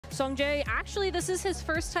Seong Jae, actually, this is his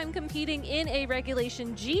first time competing in a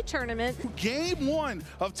Regulation G tournament. Game 1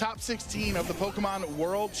 of top 16 of the Pokemon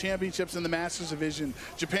World Championships in the Masters Division.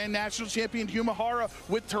 Japan National Champion Hyuma Hara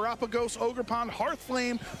with Terapagos, Ogerpon,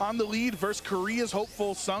 Hearthflame on the lead versus Korea's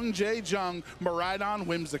hopeful Seong Jae Jeong, Miraidon,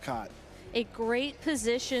 Whimsicott. A great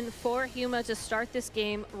position for Hyuma to start this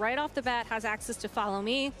game. Right off the bat, has access to Follow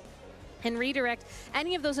Me and redirect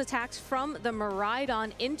any of those attacks from the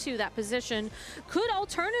Miraidon into that position. Could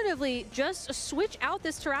alternatively just switch out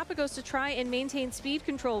this Terapagos to try and maintain speed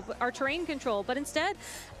control or terrain control, but instead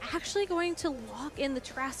actually going to lock in the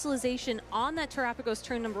terastallization on that Terapagos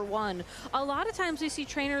turn number 1. A lot of times we see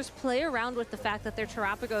trainers play around with the fact that their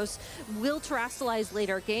Terapagos will terastallize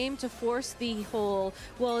later game to force the whole,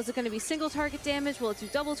 well, is it going to be single target damage? Will it do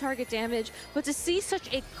double target damage? But to see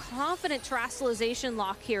such a confident terastallization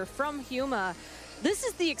lock here from Hyuma, this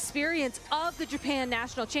is the experience of the Japan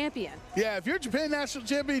National Champion. Yeah, if you're Japan National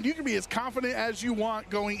Champion, you can be as confident as you want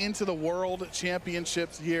going into the World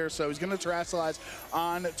Championships here. So he's going to terastallize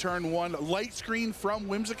on turn 1. Light Screen from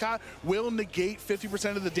Whimsicott will negate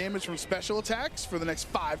 50% of the damage from special attacks for the next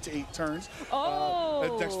 5 to 8 turns.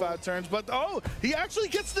 Next 5 turns. But he actually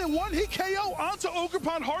gets the one-hit KO onto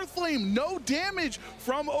Ogerpon Hearthflame. No damage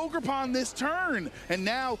from Ogerpon this turn. And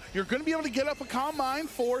now you're going to be able to get up a Calm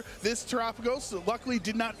Mind for this Terapagos. Luckily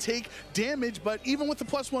did not take damage, but even with the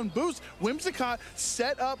 +1 boost, Whimsicott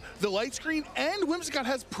set up the Light Screen, and Whimsicott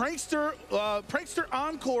has Prankster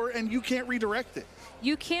Encore, and you can't redirect it.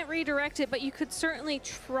 You can't redirect it, but you could certainly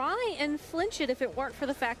try and flinch it if it weren't for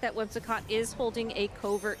the fact that Whimsicott is holding a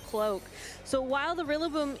covert cloak. So while the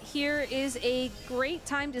Rillaboom here is a great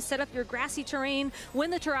time to set up your grassy terrain, when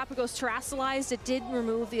the Terapagos terastallized, it did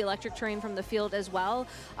remove the electric terrain from the field as well.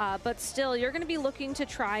 But still, you're going to be looking to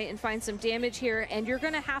try and find some damage here, and you're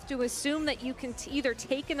going to have to assume that you can either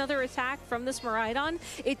take another attack from this Miraidon.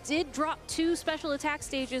 It did drop 2 special attack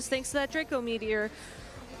stages thanks to that Draco Meteor.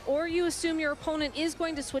 Or you assume your opponent is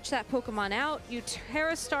going to switch that Pokemon out, you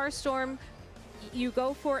Terra Starstorm, you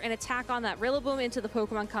go for an attack on that Rillaboom into the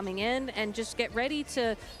Pokemon coming in, and just get ready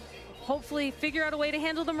to hopefully figure out a way to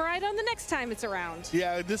handle the Miraidon the next time it's around.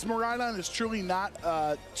 Yeah, this Miraidon is truly not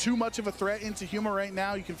too much of a threat into Hyuma right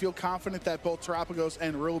now. You can feel confident that both Terapagos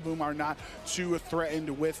and Rillaboom are not too threatened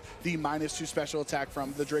with the -2 special attack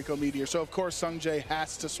from the Draco Meteor. So, of course, Seong Jae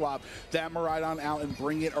has to swap that Miraidon out and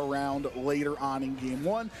bring it around later on in Game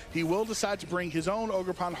 1. He will decide to bring his own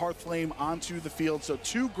Ogerpon Hearthflame onto the field. So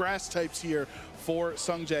 2 grass types here for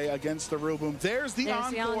Seong Jae against the Rillaboom. There's the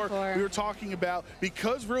encore we were talking about.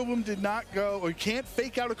 Because Rillaboom did not go, or can't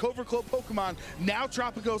fake out a Covert Cloak Pokemon, now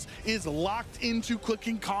Terapagos is locked into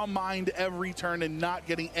clicking Calm Mind every turn and not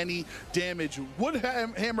getting any damage. Wood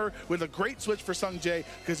Hammer with a great switch for Seong Jae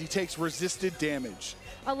because he takes resisted damage.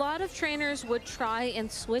 A lot of trainers would try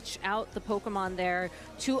and switch out the Pokemon there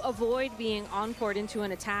to avoid being encored into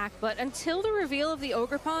an attack, but until the reveal of the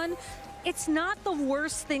Ogerpon, it's not the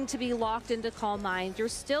worst thing to be locked into Calm Mind. You're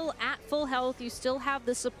still at full health. You still have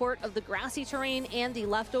the support of the grassy terrain and the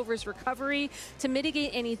leftovers recovery to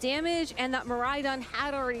mitigate any damage, and that Miraidon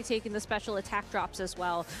had already taken the special attack drops as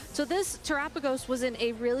well. So this Terapagos was in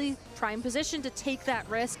a really prime position to take that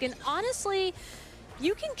risk, and honestly,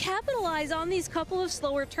 you can capitalize on these couple of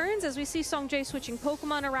slower turns as we see Seong Jae switching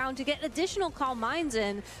Pokemon around to get additional Calm Minds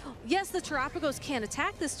in. Yes, the Terapagos can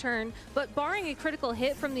attack this turn, but barring a critical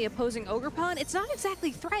hit from the opposing Ogerpon, it's not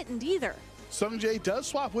exactly threatened either. Seong Jae does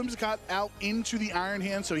swap Whimsicott out into the Iron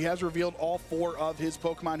Hand, so he has revealed all 4 of his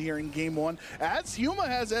Pokemon here in Game 1, as Hyuma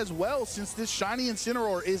has as well, since this Shiny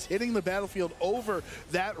Incineroar is hitting the battlefield over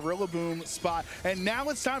that Rillaboom spot. And now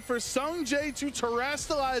it's time for Seong Jae to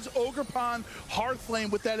terastallize Ogerpon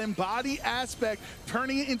Hearthflame with that Embody aspect,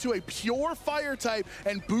 turning it into a pure Fire type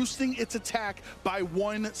and boosting its attack by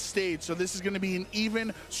 1 stage. So this is going to be an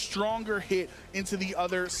even stronger hit into the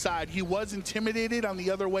other side. He was intimidated on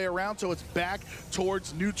the other way around, so it's back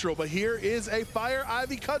towards neutral. But here is a Fire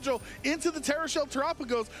Ivy Cudgel into the Terra Shell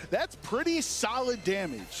Terapagos. That's pretty solid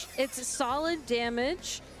damage. It's solid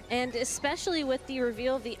damage. And especially with the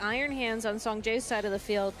reveal of the Iron Hands on Seong Jae's side of the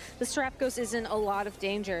field, this Terapagos is in a lot of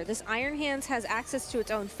danger. This Iron Hands has access to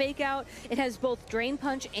its own Fake Out. It has both Drain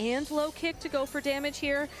Punch and Low Kick to go for damage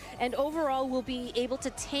here, and overall will be able to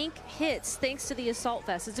tank hits thanks to the Assault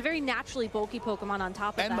Vest. It's a very naturally bulky Pokemon on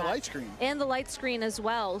top of that. And the Light Screen. And the Light Screen as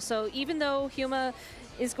well. So even though Hyuma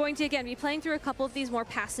is going to, again, be playing through a couple of these more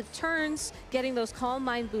passive turns, getting those Calm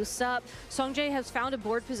Mind boosts up, Seong Jae has found a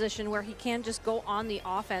board position where he can just go on the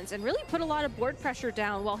offense and really put a lot of board pressure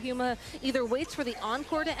down while Hyuma either waits for the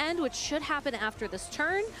Encore to end, which should happen after this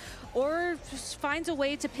turn, or just finds a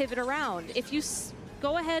way to pivot around. If you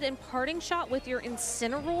go ahead and parting shot with your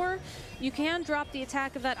Incineroar. You can drop the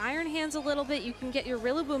attack of that Iron Hands a little bit. You can get your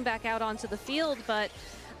Rillaboom back out onto the field, but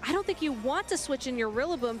I don't think you want to switch in your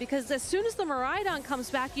Rillaboom because as soon as the Miraidon comes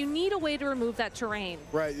back, you need a way to remove that terrain.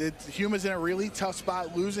 Right, Hyuma's in a really tough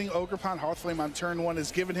spot. Losing Ogerpon Hearthflame on turn 1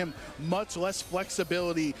 has given him much less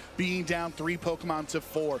flexibility being down 3 Pokemon to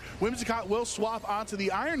 4. Whimsicott will swap onto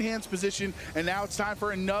the Iron Hands position, and now it's time for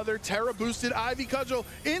another Terra-boosted Ivy Cudgel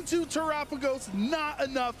into Terapagos. Not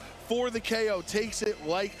enough for the KO. Takes it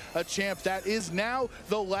like a champ. That is now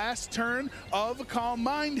the last turn of Calm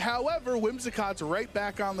Mind. However, Whimsicott's right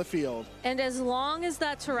back on the field. And as long as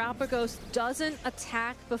that Terapagos doesn't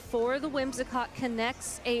attack before the Whimsicott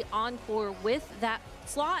connects a Encore with that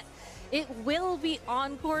slot, it will be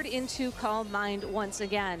encored into Calm Mind once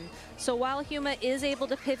again. So while Hyuma is able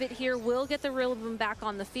to pivot here, will get the Rillaboom back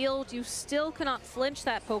on the field, you still cannot flinch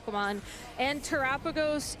that Pokemon. And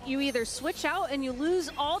Terapagos, you either switch out and you lose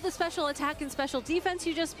all the special attack and special defense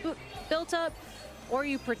you just built up, or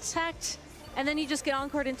you protect, and then you just get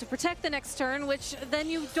encored into Protect the next turn, which then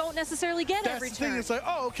you don't necessarily get every turn. That's the thing. It's like,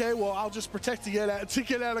 oh, okay, well, I'll just Protect to get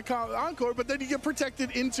out of Encore, but then you get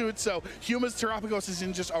protected into it. So Hyuma's Terapagos is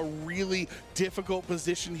in just a really difficult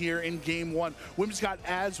position here in Game 1. Whimsicott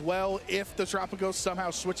as well, if the Terapagos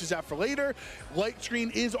somehow switches out for later. Light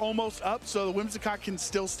Screen is almost up, so the Whimsicott can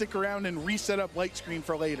still stick around and reset up Light Screen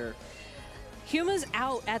for later. Hyuma's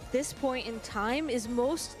out at this point in time is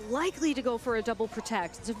most likely to go for a double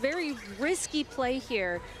protect. It's a very risky play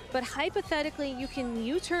here, but hypothetically you can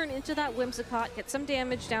U-turn into that Whimsicott, get some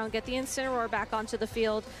damage down, get the Incineroar back onto the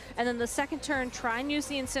field, and then the second turn try and use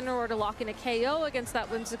the Incineroar to lock in a KO against that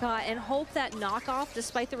Whimsicott and hope that knockoff,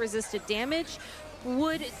 despite the resisted damage,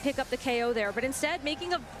 would pick up the KO there. But instead,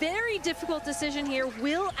 making a very difficult decision here,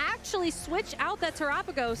 will actually switch out that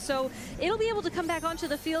Terapagos. So it'll be able to come back onto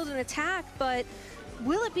the field and attack, but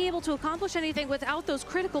will it be able to accomplish anything without those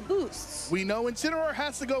critical boosts? We know Incineroar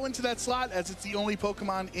has to go into that slot as it's the only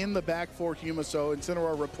Pokemon in the back for Hyuma, so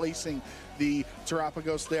Incineroar replacing the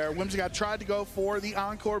Terapagos there. Whimsicott tried to go for the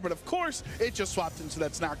Encore, but of course it just swapped in, so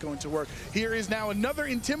that's not going to work. Here is now another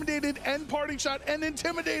Intimidated and Parting Shot and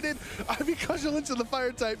Intimidated. Ivy Cudgel into the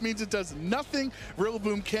Fire type means it does nothing.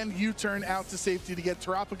 Rillaboom can U-turn out to safety to get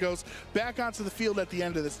Terapagos back onto the field at the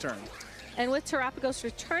end of this turn. And with Terapagos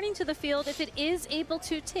returning to the field, if it is able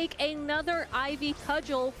to take another Ivy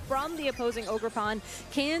Cudgel from the opposing Ogerpon,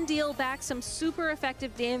 can deal back some super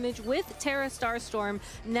effective damage with Terra Starstorm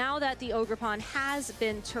now that the Ogerpon has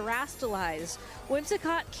been terastallized.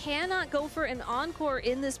 Whimsicott cannot go for an Encore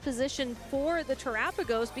in this position for the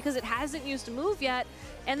Terapagos because it hasn't used a move yet,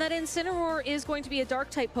 and that Incineroar is going to be a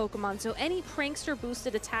Dark-type Pokemon, so any Prankster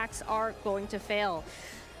boosted attacks are going to fail.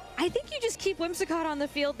 I think you just keep Whimsicott on the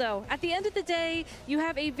field, though. At the end of the day, you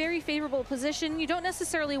have a very favorable position. You don't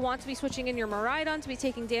necessarily want to be switching in your Miraidon to be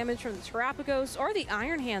taking damage from the Terapagos or the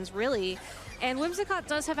Iron Hands, really. And Whimsicott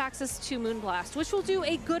does have access to Moonblast, which will do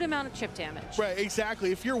a good amount of chip damage. Right,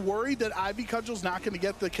 exactly. If you're worried that Ivy Cudgel's not going to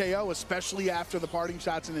get the KO, especially after the Parting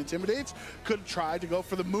Shots and Intimidates, could try to go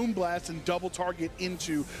for the Moonblast and double target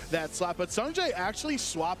into that slot. But Seong Jae actually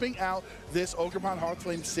swapping out this Ogerpon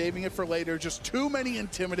Hearthflame, saving it for later. Just too many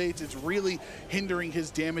Intimidates. It's really hindering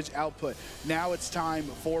his damage output. Now it's time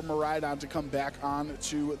for Miraidon to come back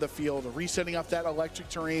onto the field, resetting up that electric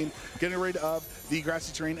terrain, getting rid of the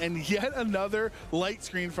grassy terrain, and yet another light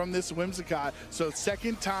screen from this Whimsicott. So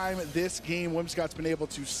second time this game, Whimsicott's been able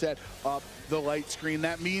to set up the light screen.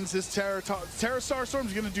 That means this Terra Starstorm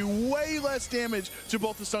is going to do way less damage to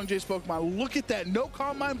both the Seong Jae's Pokemon. Look at that, no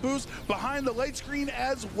Calm Mind boost behind the light screen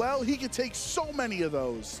as well. He can take so many of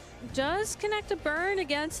those. Does connect a burn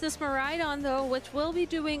against this Miraidon, though, which will be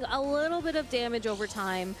doing a little bit of damage over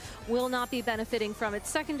time. Will not be benefiting from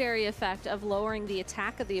its secondary effect of lowering the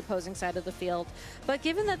attack of the opposing side of the field. But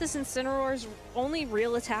given that this Incineroar's only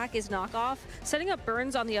real attack is knockoff, setting up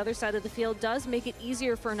burns on the other side of the field does make it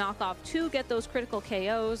easier for knockoff to get those critical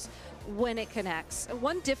KOs when it connects.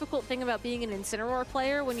 One difficult thing about being an Incineroar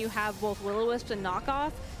player when you have both Will-O-Wisp and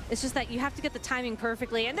knockoff is just that you have to get the timing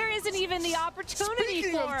perfectly, and there isn't even the opportunity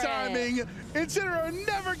Speaking for of timing, Incineroar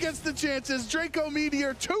never gets the chances. Draco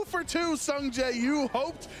Meteor, 2 for 2. Seong Jae, you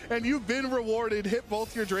hoped and you've been rewarded. Hit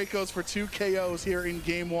both your Dracos for 2 KOs here in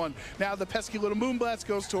Game 1. Now the pesky little Moonblast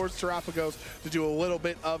goes towards Terapagos to do a little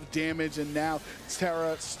bit of damage, and now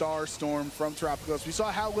Terra Starstorm from Terapagos. We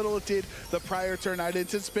saw how little it did the prior turn. I'd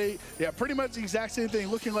anticipate, yeah, pretty much the exact same thing,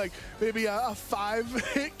 looking like maybe a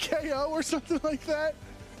 5-hit KO or something like that.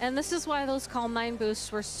 And this is why those Calm Mind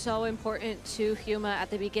boosts were so important to Hyuma at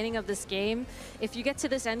the beginning of this game. If you get to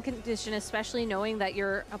this end condition, especially knowing that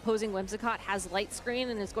your opposing Whimsicott has light screen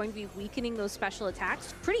and is going to be weakening those special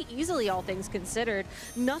attacks pretty easily, all things considered,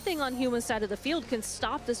 nothing on Hyuma's side of the field can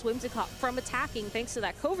stop this Whimsicott from attacking thanks to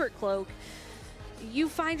that covert cloak. You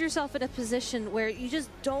find yourself in a position where you just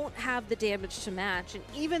don't have the damage to match. And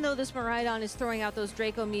even though this Miraidon is throwing out those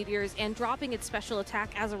Draco Meteors and dropping its special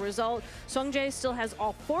attack as a result, Seong Jae still has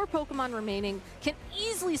all 4 Pokemon remaining, can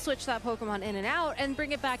easily switch that Pokemon in and out and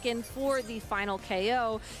bring it back in for the final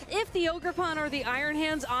KO. If the Ogerpon or the Iron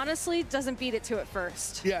Hands honestly doesn't beat it to it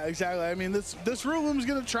first. Yeah, exactly. I mean, this Rillaboom's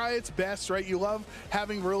going to try its best, right? You love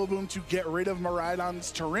having Rillaboom to get rid of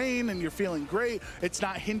Miraidon's terrain, and you're feeling great. It's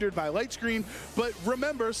not hindered by light screen, but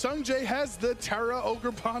remember, Seong Jae has the Terra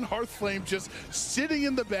Ogerpon Hearthflame just sitting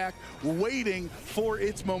in the back, waiting for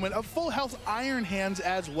its moment. A full health Iron Hands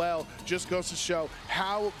as well. Just goes to show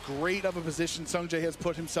how great of a position Seong Jae has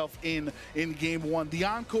put himself in game 1. The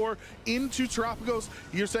Encore into Terapagos.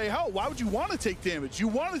 You're saying, oh, why would you want to take damage? You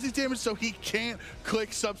want to take damage so he can't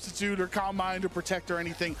click Substitute or Calm Mind or Protect or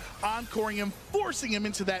anything. Encoring him, forcing him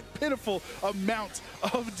into that pitiful amount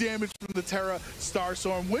of damage from the Terra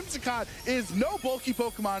Starstorm. Whimsicott is no bulky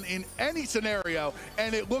Pokemon in any scenario,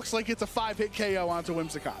 and it looks like it's a 5-hit KO onto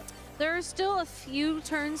Whimsicott. There are still a few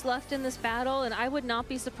turns left in this battle, and I would not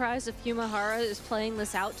be surprised if Hyuma Hara is playing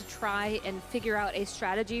this out to try and figure out a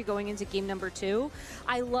strategy going into game number 2.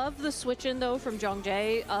 I love the switch-in, though, from Seong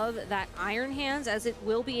Jae of that Iron Hands, as it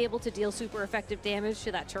will be able to deal super effective damage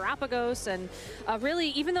to that Terapagos. And really,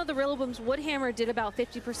 even though the Rillaboom's Wood Hammer did about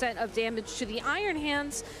 50% of damage to the Iron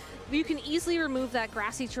Hands, you can easily remove that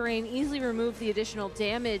grassy terrain, easily remove the additional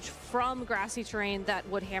damage from grassy terrain that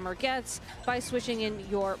Wood Hammer gets by switching in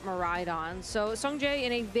your Miraidon. So Seong Jae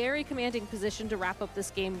in a very commanding position to wrap up this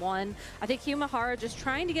game 1. I think Hyuma Hara just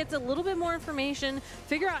trying to get a little bit more information,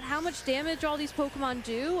 figure out how much damage all these Pokemon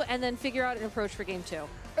do, and then figure out an approach for game 2.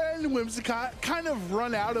 And Whimsicott kind of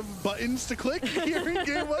run out of buttons to click here in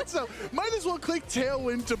game 1, so might as well click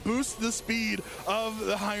Tailwind to boost the speed of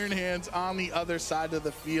the Iron Hands on the other side of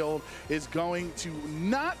the field. Is going to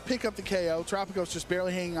not pick up the KO. Terapagos just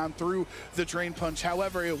barely hanging on through the Drain Punch.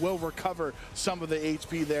 However, it will recover some of the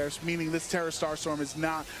HP there, meaning this Terra Starstorm is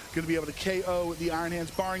not going to be able to KO the Iron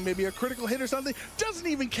Hands, barring maybe a critical hit or something. Doesn't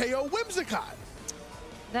even KO Whimsicott.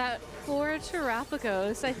 That poor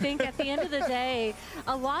Terapagos, I think at the end of the day,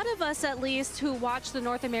 a lot of us at least who watched the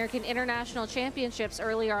North American International Championships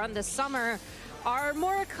earlier on this summer are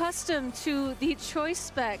more accustomed to the choice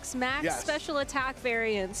specs, max special attack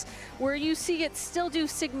variants, where you see it still do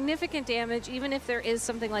significant damage even if there is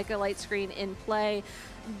something like a light screen in play.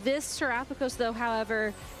 This Terapagos, though,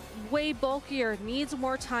 however, way bulkier, needs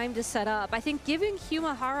more time to set up. I think giving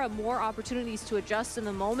Hyuma Hara more opportunities to adjust in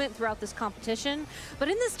the moment throughout this competition, but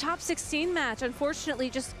in this top 16 match, unfortunately,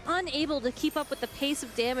 just unable to keep up with the pace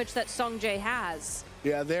of damage that Seong Jae has.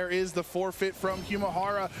 Yeah, there is the forfeit from Hyuma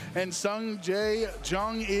Hara, and Seong Jae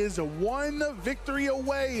Jeong is 1 victory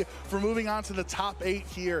away from moving on to the top 8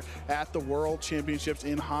 here at the World Championships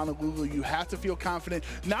in Honolulu. You have to feel confident,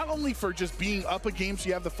 not only for just being up a game so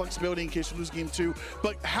you have the flexibility in case you lose game 2,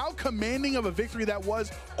 but how commanding of a victory that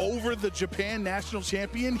was over the Japan national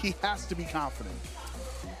champion. He has to be confident.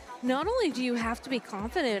 Not only do you have to be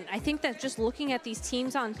confident, I think that just looking at these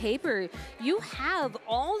teams on paper, you have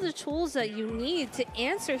all the tools that you need to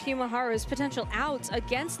answer Hyuma Hara's potential outs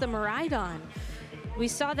against the Miraidon. We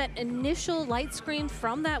saw that initial light screen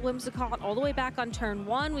from that Whimsicott all the way back on turn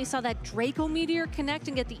 1. We saw that Draco Meteor connect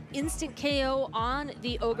and get the instant KO on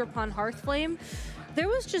the Ogerpon Hearthflame. There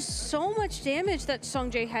was just so much damage that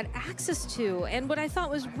Seong Jae had access to, and what I thought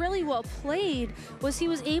was really well played was he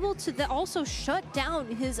was able to also shut down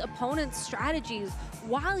his opponent's strategies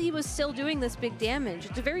while he was still doing this big damage.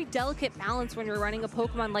 It's a very delicate balance when you're running a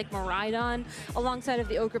Pokemon like Miraidon alongside of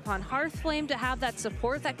the Ogerpon Hearthflame to have that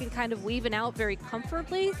support that can kind of weave it out very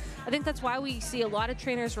comfortably. I think that's why we see a lot of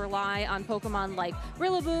trainers rely on Pokemon like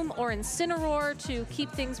Rillaboom or Incineroar to keep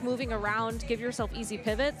things moving around, give yourself easy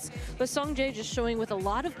pivots. But Seong Jae just showing with a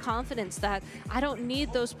lot of confidence that I don't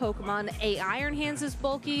need those Pokemon. Iron Hands is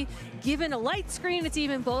bulky. Given a light screen, it's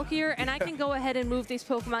even bulkier, and I can go ahead and move these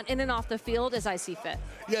Pokemon in and off the field as I see fit.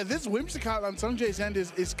 Yeah, this Whimsicott on Seong Jae's end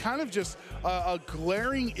is kind of just a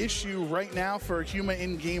glaring issue right now for Hyuma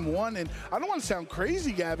in game 1. And I don't want to sound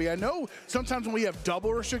crazy, Gabby. I know sometimes when we have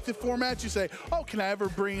double restricted formats, you say, oh, can I ever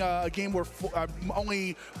bring a game where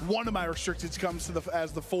only one of my restricteds comes to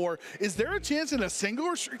as the 4? Is there a chance in a single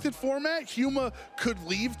restricted format Hyuma could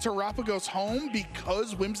leave Terapagos home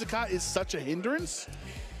because Whimsicott is such a hindrance?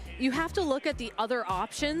 You have to look at the other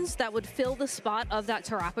options that would fill the spot of that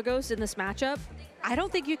Terapagos in this matchup. I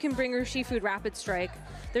don't think you can bring Urshifu Rapid Strike.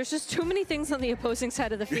 There's just too many things on the opposing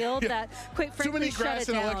side of the field that, quite frankly, too many grass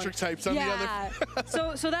and electric types on the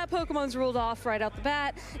other. so that Pokemon's ruled off right out the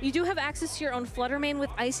bat. You do have access to your own Flutter Mane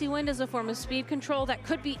with Icy Wind as a form of speed control. That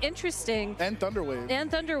could be interesting. And Thunder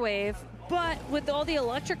Wave. But with all the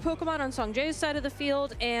electric Pokemon on Seong Jae's side of the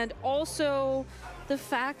field, and also the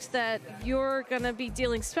fact that you're going to be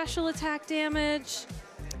dealing special attack damage,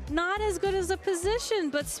 not as good as a position.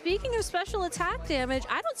 But speaking of special attack damage,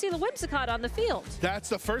 I don't see the Whimsicott on the field. That's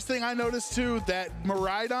the first thing I noticed too, that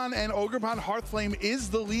Miraidon and Ogerpon Hearthflame is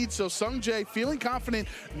the lead. So Seong Jae feeling confident,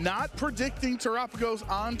 not predicting Terapagos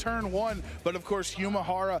on turn 1. But of course, Hyuma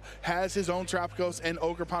Hara has his own Terapagos and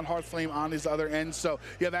Ogerpon Hearthflame on his other end. So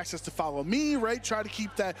you have access to follow me, right? Try to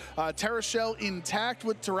keep that Terra Shell intact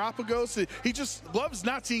with Terapagos. He just loves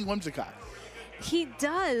not seeing Whimsicott. He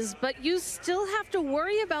does, but you still have to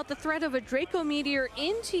worry about the threat of a Draco Meteor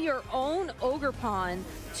into your own Ogerpon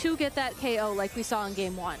to get that KO like we saw in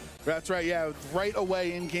Game 1. That's right, yeah, right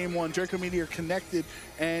away in Game 1, Draco Meteor connected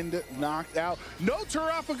and knocked out. No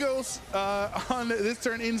Terapagos on this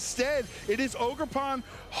turn. Instead, it is Ogerpon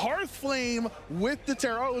Hearthflame with the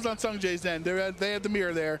Terra. Oh, it was on Seong Jae's end. They had the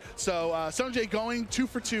mirror there. So Seong Jae going 2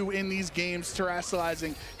 for 2 in these games,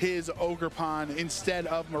 terrestrializing his Ogerpon instead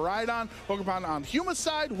of Miraidon. Ogerpon on Hyuma's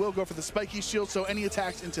side will go for the spiky shield, so any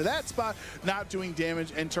attacks into that spot not doing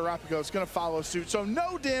damage, and Terapagos going to follow suit. So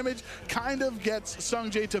no damage, kind of gets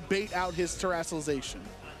Seong Jae to bait out his terrestrialization.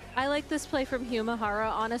 I like this play from Hyuma Hara,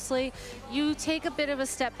 honestly. You take a bit of a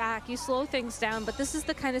step back, you slow things down, but this is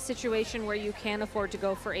the kind of situation where you can afford to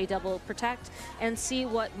go for a double protect and see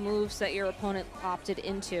what moves that your opponent opted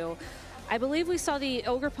into. I believe we saw the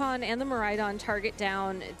Ogerpon and the Miraidon target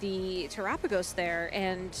down the Terapagos there,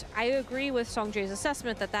 and I agree with Seong Jae's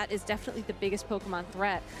assessment that that is definitely the biggest Pokemon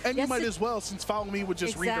threat. And yes, you might as well, since Follow Me would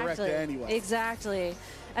just redirect it anyway. Exactly.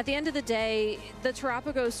 At the end of the day, the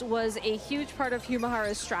Terapagos was a huge part of Hyuma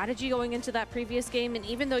Hara's strategy going into that previous game, and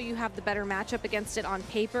even though you have the better matchup against it on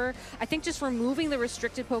paper, I think just removing the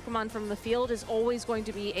restricted Pokemon from the field is always going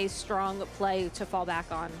to be a strong play to fall back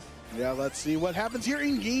on. Yeah, let's see what happens here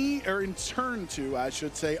in turn 2, I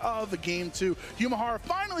should say, of the Game 2. Hyuma Hara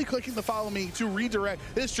finally clicking the Follow Me to redirect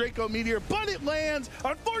this Draco Meteor, but it lands.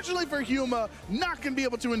 Unfortunately for Hyuma, not going to be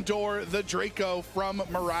able to endure the Draco from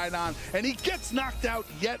Miraidon, and he gets knocked out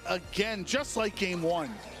yet again, just like Game 1.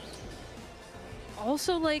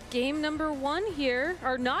 Also, like game number 1 here,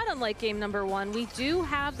 or not unlike game number 1, we do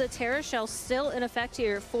have the Terra Shell still in effect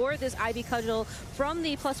here for this Ivy Cudgel from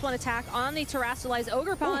the +1 attack on the Terrastalized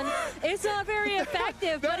Ogerpon. It's not very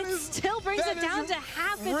effective, but it still brings it down to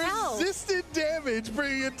half its health. Resisted damage,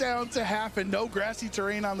 bringing it down to half, and no grassy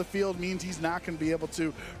terrain on the field means he's not going to be able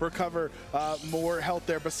to recover more health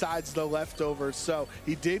there besides the leftovers. So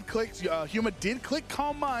he did click, Hyuma did click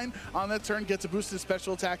Calm Mind on that turn, gets a boosted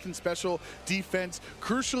special attack and special defense.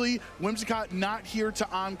 Crucially, Whimsicott not here to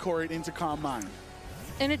encore it into Calm Mind.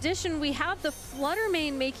 In addition, we have the Flutter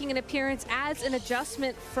Mane making an appearance as an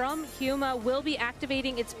adjustment from Hyuma. Will be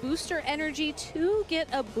activating its booster energy to get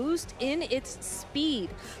a boost in its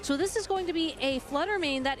speed. So this is going to be a Flutter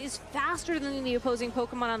Mane that is faster than the opposing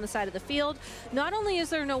Pokemon on the side of the field. Not only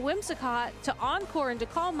is there no Whimsicott to encore and to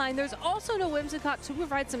Calm Mind, there's also no Whimsicott to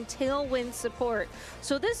provide some Tailwind support.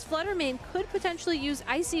 So this Flutter Mane could potentially use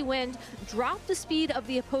Icy Wind, drop the speed of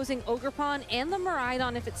the opposing Ogerpon and the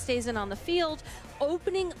Miraidon if it stays in on the field,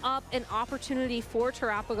 opening up an opportunity for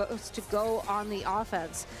Terapagos to go on the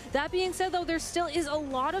offense. That being said, though, there still is a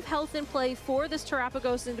lot of health in play for this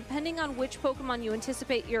Terapagos, and depending on which Pokemon you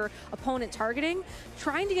anticipate your opponent targeting,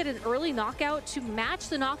 trying to get an early knockout to match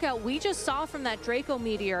the knockout we just saw from that Draco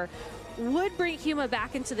Meteor would bring Hyuma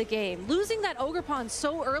back into the game. Losing that Ogerpon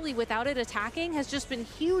so early without it attacking has just been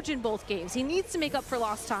huge in both games. He needs to make up for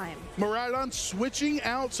lost time. Miraidon switching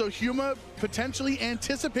out, so Hyuma potentially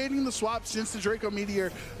anticipating the swap since the Draco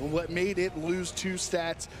Meteor made it lose 2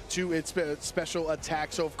 stats to its special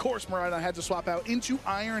attack. So of course Miraidon had to swap out into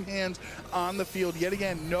Iron Hands on the field. Yet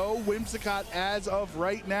again, no Whimsicott as of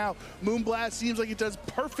right now. Moonblast seems like it does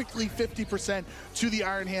perfectly 50% to the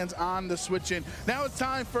Iron Hands on the switch in. Now it's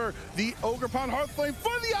time for the Ogerpon Hearthflame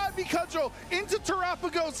for the Ivy Cudgel into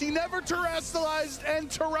Terapagos. He never terrestrialized, and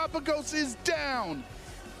Terapagos is down.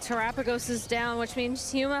 Terapagos is down, which means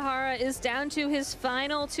Hyuma Hara is down to his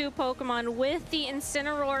final 2 Pokemon with the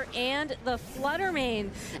Incineroar and the Flutter Mane.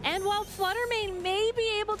 And while Flutter Mane may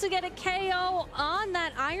be able able to get a KO on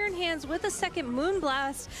that Iron Hands with a second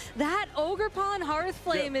Moonblast. That Ogerpon Hearth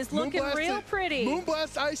Flame is looking real pretty.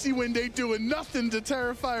 Moonblast Icy Wind ain't doing nothing to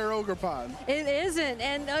Terrifier Ogerpon. It isn't,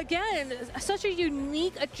 and again, such a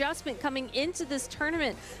unique adjustment coming into this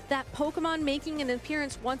tournament. That Pokemon making an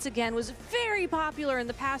appearance once again was very popular in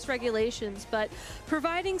the past regulations, but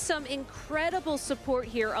providing some incredible support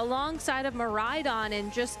here alongside of Miraidon,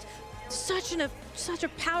 and just such a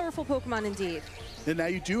powerful Pokemon indeed. And now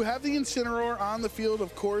you do have the Incineroar on the field.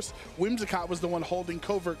 Of course, Whimsicott was the one holding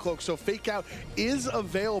Covert Cloak, so Fake Out is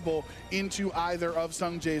available into either of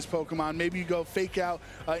Seong Jae's Pokemon. Maybe you go Fake Out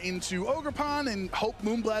into Ogerpon and hope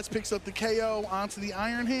Moonblast picks up the KO onto the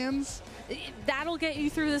Iron Hands. That'll get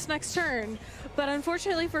you through this next turn. But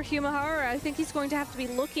unfortunately for Hyuma Hara, I think he's going to have to be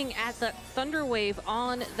looking at the Thunder Wave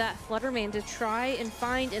on that Fluttermane to try and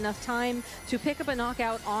find enough time to pick up a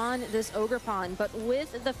knockout on this Ogerpon. But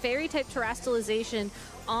with the Fairy-type Terastallization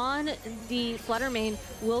on the Fluttermane,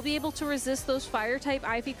 will be able to resist those Fire-type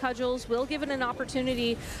Ivy Cudgels, will give it an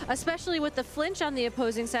opportunity, especially with the flinch on the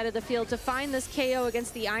opposing side of the field, to find this KO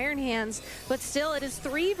against the Iron Hands. But still, it is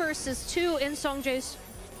 3 versus 2 in Seong Jae's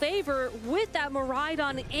favor with that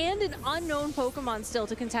Miraidon and an unknown Pokemon still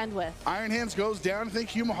to contend with. Iron Hands goes down. I think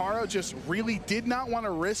Hyuma Hara just really did not want to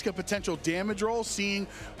risk a potential damage roll, seeing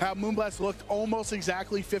how Moonblast looked almost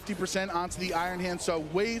exactly 50% onto the Iron Hands. So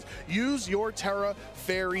wait, use your Terra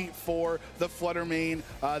Fairy for the Fluttermane.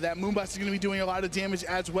 That Moonblast is going to be doing a lot of damage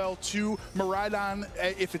as well to Miraidon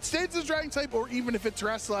if it stays as Dragon type, or even if it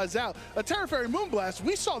Terastallizes out. A Terra Fairy Moonblast,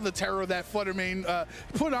 we saw the terror that Fluttermane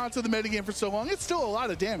put onto the metagame for so long. It's still a lot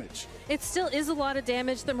of damage. It still is a lot of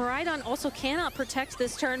damage. The Miraidon also cannot protect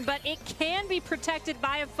this turn, but it can be protected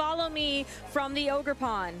by a Follow Me from the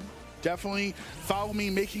Ogerpon. Definitely Follow Me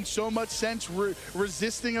making so much sense,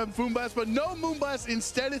 resisting a Moonblast, but no Moonblast.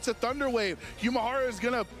 Instead, it's a Thunder Wave. Hyuma Hara is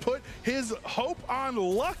going to put his hope on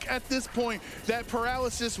luck at this point that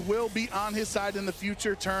Paralysis will be on his side in the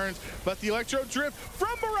future turns. But the Electro Drift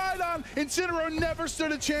from Miraidon, Incineroar never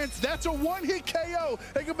stood a chance. That's a one-hit KO.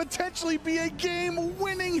 It could potentially be a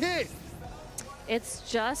game-winning hit.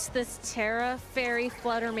 It's just this Terra Fairy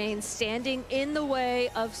Fluttermane standing in the way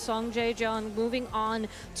of Seong Jae Jeong, moving on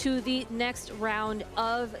to the next round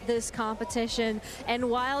of this competition. And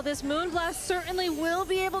while this Moonblast certainly will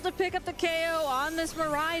be able to pick up the KO on this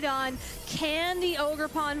Miraidon, can the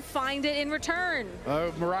Ogerpon find it in return?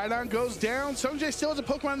 Miraidon goes down. Seong Jae still has a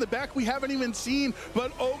Pokemon in the back we haven't even seen,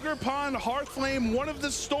 but Ogerpon Hearth Flame, one of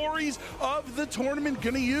the stories of the tournament,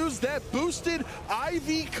 gonna use that boosted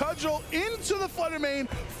Ivy Cudgel into the Fluttermane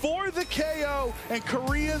for the KO, and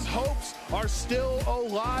Korea's hopes are still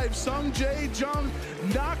alive. Seong Jae Jeong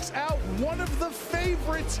knocks out one of the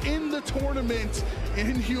favorites in the tournament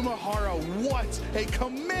in Hyuma Hara. What a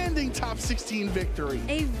commanding top 16 victory.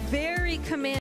 A very commanding